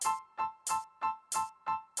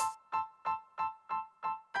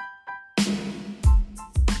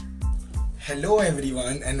Hello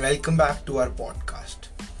everyone and welcome back to our podcast.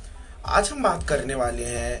 आज हम बात करने वाले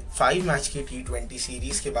हैं 5 मैच की T20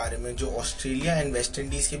 सीरीज के बारे में जो ऑस्ट्रेलिया एंड वेस्ट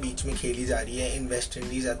इंडीज के बीच में खेली जा रही है इन West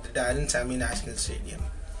Indies at the डायरन Sami national stadium.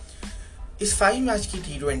 इस 5 मैच की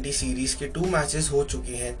T20 सीरीज के 2 मैचेस हो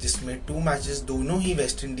चुके हैं, जिसमें 2 मैचेस दोनों ही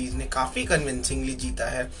वेस्ट इंडीज ने काफ़ी कन्विंसिंगली जीता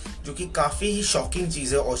है, जो कि काफ़ी ही शॉकिंग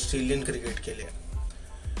चीज़ है ऑस्ट्रेलियन क्रिकेट के लिए।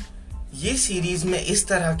 ये सीरीज में इस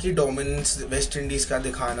तरह की डोमिनेंस वेस्ट इंडीज का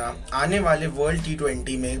दिखाना आने वाले वर्ल्ड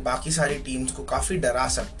T20 में बाकी सारी टीम्स को काफ़ी डरा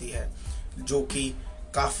सकती है, जो कि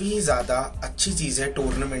काफ़ी ही ज़्यादा अच्छी चीज़ है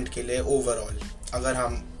टूर्नामेंट के लिए ओवरऑल। अगर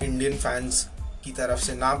हम इंडियन फैंस की तरफ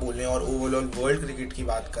से ना बोलें और ओवरऑल वर्ल्ड क्रिकेट की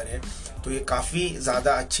बात करें तो ये काफ़ी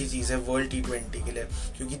ज़्यादा अच्छी चीज़ है वर्ल्ड T20 के लिए,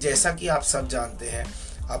 क्योंकि जैसा कि आप सब जानते हैं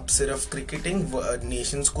अब सिर्फ क्रिकेटिंग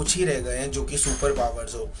नेशंस कुछ ही रह गए हैं जो कि सुपर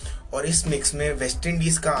पावर्स हो, और इस मिक्स में वेस्ट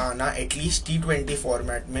इंडीज़ का आना एटलीस्ट T20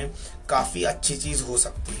 फॉर्मेट में काफ़ी अच्छी चीज़ हो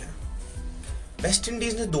सकती है। वेस्ट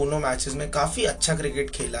इंडीज़ ने दोनों मैचेस में काफ़ी अच्छा क्रिकेट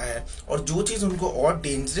खेला है, और जो चीज़ उनको और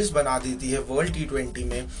डेंजरस बना देती है वर्ल्ड T20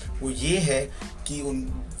 में वो ये है कि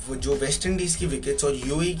जो वेस्ट इंडीज़ की विकेट्स और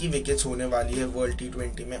यूएई की विकेट्स होने वाली है वर्ल्ड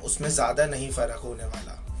T20 में, उसमें ज़्यादा नहीं फ़र्क होने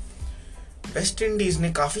वाला। वेस्ट इंडीज़ ने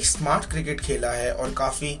काफ़ी स्मार्ट क्रिकेट खेला है और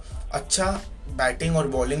काफ़ी अच्छा बैटिंग और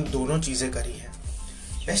बॉलिंग दोनों चीज़ें करी है।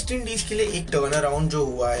 वेस्ट इंडीज़ के लिए एक टर्न अराउंड जो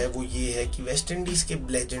हुआ है वो ये है कि वेस्ट इंडीज़ के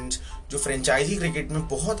लेजेंड्स जो फ्रेंचाइजी क्रिकेट में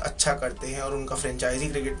बहुत अच्छा करते हैं और उनका फ्रेंचाइजी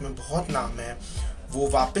क्रिकेट में बहुत नाम है, वो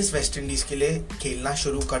वापस वेस्ट इंडीज़ के लिए खेलना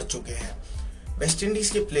शुरू कर चुके हैं। वेस्ट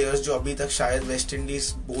इंडीज़ के प्लेयर्स जो अभी तक शायद वेस्ट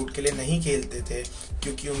इंडीज़ बोर्ड के लिए नहीं खेलते थे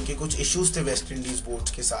क्योंकि उनके कुछ इश्यूज थे वेस्ट इंडीज़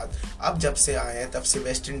बोर्ड्स के साथ, अब जब से आए हैं तब से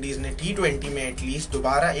वेस्ट इंडीज़ ने T20 में एटलीस्ट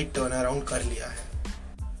दोबारा एक टर्न अराउंड कर लिया है।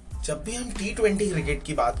 जब भी हम T20 क्रिकेट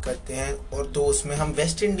की बात करते हैं और तो उसमें हम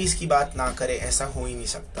वेस्ट इंडीज़ की बात ना करें ऐसा हो ही नहीं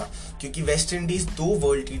सकता, क्योंकि वेस्ट इंडीज़ 2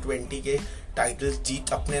 वर्ल्ड T20 के टाइटल्स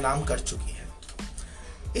जीत अपने नाम कर चुकी है।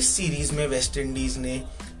 इस सीरीज में वेस्ट इंडीज़ ने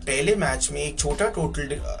पहले मैच में एक छोटा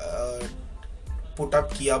टोटल पुटअप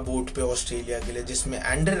किया बोर्ड पे ऑस्ट्रेलिया के लिए, जिसमें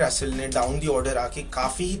एंडर रसेल ने डाउन द ऑर्डर आके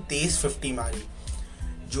काफ़ी ही तेज़ 50 मारी।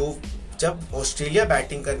 जो जब ऑस्ट्रेलिया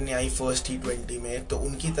बैटिंग करने आई फर्स्ट T20 में तो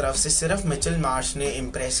उनकी तरफ से सिर्फ मिचेल मार्श ने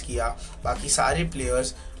इम्प्रेस किया, बाकी सारे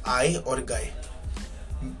प्लेयर्स आए और गए।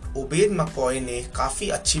 ओबेद मकॉय ने काफ़ी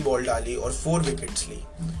अच्छी बॉल डाली और 4 विकेट्स ली।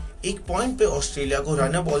 एक पॉइंट पे ऑस्ट्रेलिया को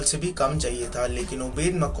रनर बॉल से भी कम चाहिए था, लेकिन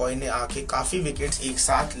ओबेद मकॉय ने आके काफ़ी विकेट्स एक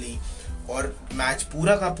साथ ली और मैच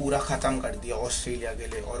पूरा का पूरा ख़त्म कर दिया ऑस्ट्रेलिया के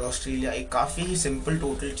लिए, और ऑस्ट्रेलिया एक काफ़ी ही सिंपल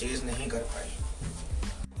टोटल चेज नहीं कर पाई।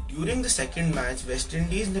 During the second match West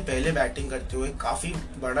Indies ने पहले बैटिंग करते हुए काफ़ी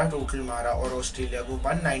बड़ा टोटल मारा और ऑस्ट्रेलिया को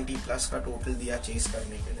 190 प्लस का टोटल दिया चेस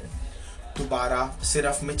करने के लिए। दोबारा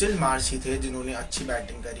सिर्फ मिचेल मार्श ही थे जिन्होंने अच्छी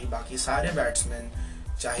बैटिंग करी, बाकी सारे बैट्समैन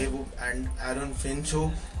चाहे वो एरन फिंच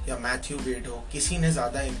हो या मैथ्यू वेड हो, किसी ने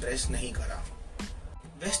ज़्यादा इम्प्रेस नहीं करा।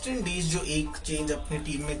 वेस्ट इंडीज़ जो एक चेंज अपनी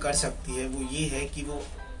टीम में कर सकती है वो ये है कि वो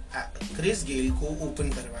क्रिस गेल को ओपन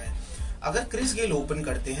करवाए। अगर क्रिस गेल ओपन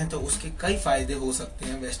करते हैं तो उसके कई फायदे हो सकते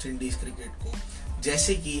हैं वेस्ट इंडीज़ क्रिकेट को,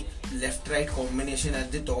 जैसे कि left right combination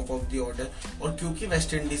at the top of the order, और क्योंकि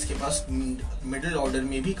वेस्ट इंडीज़ के पास मिडिल ऑर्डर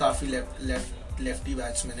में भी काफ़ी लेफ्टी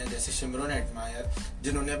बैट्समैन है, जैसे शिमरन हेटमायर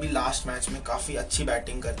जिन्होंने अभी लास्ट मैच में काफ़ी अच्छी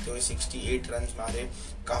बैटिंग करते हुए 68 रन मारे,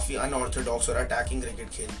 काफ़ी अनऑर्थोडॉक्स और अटैकिंग क्रिकेट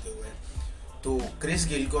खेलते हुए। तो क्रिस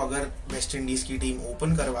गेल को अगर वेस्ट इंडीज़ की टीम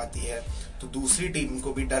ओपन करवाती है तो दूसरी टीम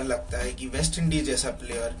को भी डर लगता है कि वेस्ट इंडीज़ जैसा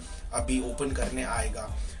प्लेयर अभी ओपन करने आएगा।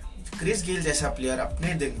 क्रिस गेल जैसा प्लेयर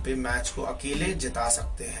अपने दिन पे मैच को अकेले जिता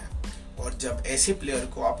सकते हैं, और जब ऐसे प्लेयर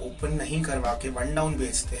को आप ओपन नहीं करवा के 1 डाउन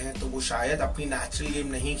भेजते हैं तो वो शायद अपनी नेचुरल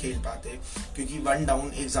गेम नहीं खेल पाते, क्योंकि 1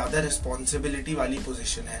 डाउन एक ज़्यादा रिस्पॉन्सिबिलिटी वाली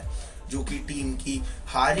पोजीशन है जो कि टीम की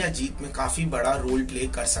हार या जीत में काफ़ी बड़ा रोल प्ले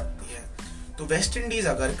कर सकती है। तो वेस्ट इंडीज़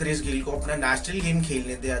अगर क्रिस गेल को अपना नेचुरल गेम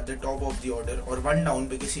खेलने दे at the top of the order और 1 डाउन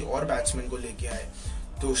पे किसी और बैट्समैन को लेके आए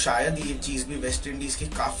तो शायद ये चीज़ भी वेस्ट इंडीज़ के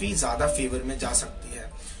काफ़ी ज़्यादा फेवर में जा सकती है।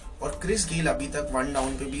 और क्रिस गेल अभी तक 1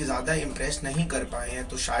 डाउन पे भी ज़्यादा इम्प्रेस नहीं कर पाए हैं,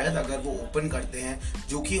 तो शायद अगर वो ओपन करते हैं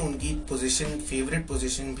जो कि उनकी पोजीशन फेवरेट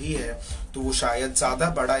पोजीशन भी है तो वो शायद ज़्यादा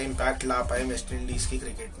बड़ा इम्पैक्ट ला पाए वेस्ट इंडीज़ की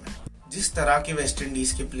क्रिकेट में। जिस तरह के वेस्ट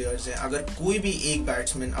इंडीज़ के प्लेयर्स हैं, अगर कोई भी एक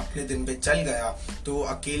बैट्समैन अपने दिन पे चल गया तो वो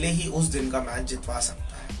अकेले ही उस दिन का मैच जितवा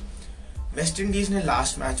सकता है। वेस्ट इंडीज़ ने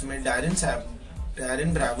लास्ट मैच में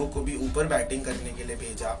डैरेन ब्रावो को भी ऊपर बैटिंग करने के लिए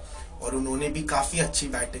भेजा और उन्होंने भी काफ़ी अच्छी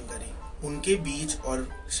बैटिंग करी। उनके बीच और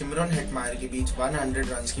शिमरन हेटमायर के बीच 100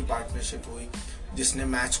 रन की पार्टनरशिप हुई, जिसने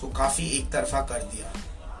मैच को काफ़ी एक तरफा कर दिया।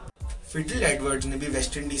 फिडल एडवर्ड्स ने भी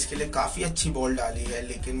वेस्ट इंडीज के लिए काफी अच्छी बॉल डाली है,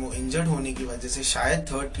 लेकिन वो इंजर्ड होने की वजह से शायद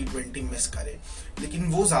थर्ड T20 मिस करे।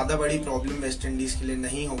 लेकिन वो ज्यादा बड़ी प्रॉब्लम वेस्ट इंडीज के लिए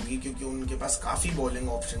नहीं होगी, क्योंकि उनके पास काफी बॉलिंग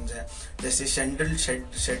ऑप्शंस हैं, जैसे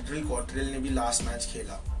शेड्रिल कॉटरेल ने भी लास्ट मैच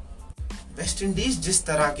खेला। वेस्ट इंडीज जिस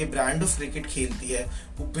तरह के ब्रांड ऑफ क्रिकेट खेलती है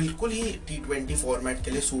वो बिल्कुल ही T20 फॉर्मेट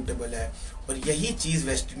के लिए सूटेबल है, और यही चीज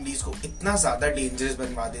वेस्ट इंडीज को इतना ज्यादा डेंजरस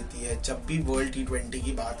बनवा देती है जब भी वर्ल्ड T20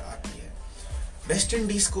 की बात आती है। वेस्ट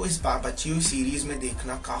इंडीज को इस बार बची हुई सीरीज में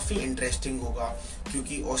देखना काफी इंटरेस्टिंग होगा,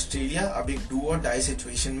 क्योंकि ऑस्ट्रेलिया अब एक डू और डाई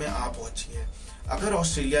सिचुएशन में आ पहुंची है। अगर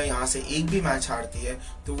ऑस्ट्रेलिया यहाँ से एक भी मैच हारती है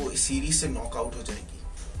तो वो इस सीरीज से नॉकआउट हो जाएगी।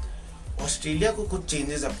 ऑस्ट्रेलिया को कुछ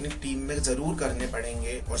चेंजेस अपनी टीम में जरूर करने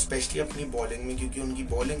पड़ेंगे, और स्पेशली अपनी बॉलिंग में, क्योंकि उनकी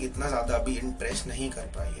बॉलिंग इतना ज्यादा अभी इंप्रेस नहीं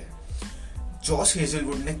कर पाई है। जॉश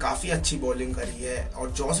हेजलवुड ने काफी अच्छी बॉलिंग करी है,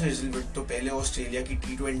 और जॉश हेजलवुड तो पहले ऑस्ट्रेलिया की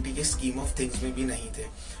T20 के स्कीम ऑफ थिंग्स में भी नहीं थे,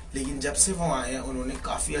 लेकिन जब से वो आए हैं उन्होंने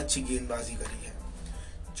काफी अच्छी गेंदबाजी करी है।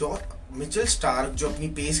 मिचेल स्टार्क जो अपनी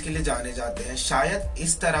पेस के लिए जाने जाते हैं, शायद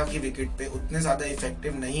इस तरह की विकेट पे उतने ज्यादा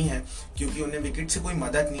इफेक्टिव नहीं है, क्योंकि उन्हें विकेट से कोई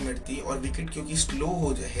मदद नहीं मिलती, और विकेट क्योंकि स्लो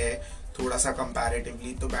हो है थोड़ा सा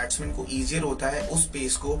कंपैरेटिवली, तो बैट्समैन को इजियर होता है उस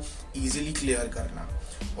पेस को इजीली क्लियर करना,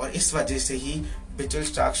 और इस वजह से ही मिचेल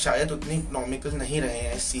स्टार्क शायद उतने इकोनॉमिकल नहीं रहे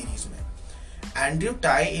हैं इस सीरीज में। एंड्रयू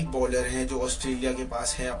टाई एक बॉलर हैं जो ऑस्ट्रेलिया के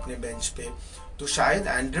पास है अपने बेंच पे, तो शायद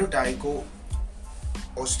एंड्रयू टाई को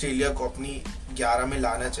ऑस्ट्रेलिया को अपनी 11 में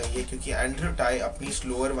लाना चाहिए, क्योंकि एंड्रयू टाई अपनी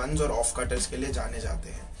स्लोअर वंस और ऑफ कटर्स के लिए जाने जाते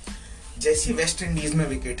हैं। जैसी वेस्ट इंडीज में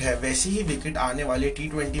विकेट है वैसी ही विकेट आने वाले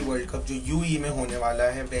T20 वर्ल्ड कप जो UAE में होने वाला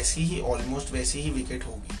है वैसी ही ऑलमोस्ट वैसी ही विकेट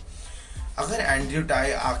होगी। अगर एंड्रयू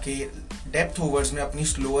टाई आके डेप्थ ओवर्स में अपनी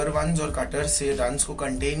स्लोअर वंस और कटर से रन्स को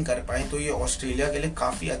कंटेन कर पाए तो ये ऑस्ट्रेलिया के लिए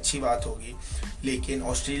काफी अच्छी बात होगी, लेकिन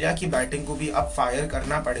ऑस्ट्रेलिया की बैटिंग को भी अब फायर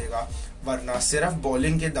करना पड़ेगा, वरना सिर्फ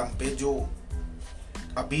बॉलिंग के दम पे जो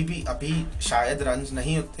अभी शायद रन्स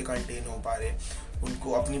नहीं उतने कंटेन हो पा रहे,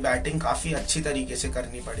 उनको अपनी बैटिंग काफी अच्छी तरीके से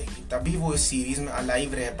करनी पड़ेगी, तभी वो इस सीरीज में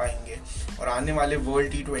अलाइव रह पाएंगे और आने वाले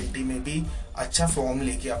वर्ल्ड T20 में भी अच्छा फॉर्म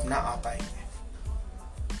लेके अपना आ पाएंगे।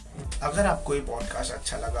 अगर आपको ये पॉडकास्ट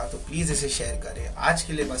अच्छा लगा तो प्लीज इसे शेयर करें। आज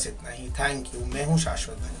के लिए बस इतना ही। Thank you. मैं हूँ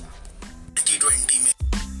शाश्वत भल्ला। T20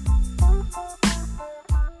 में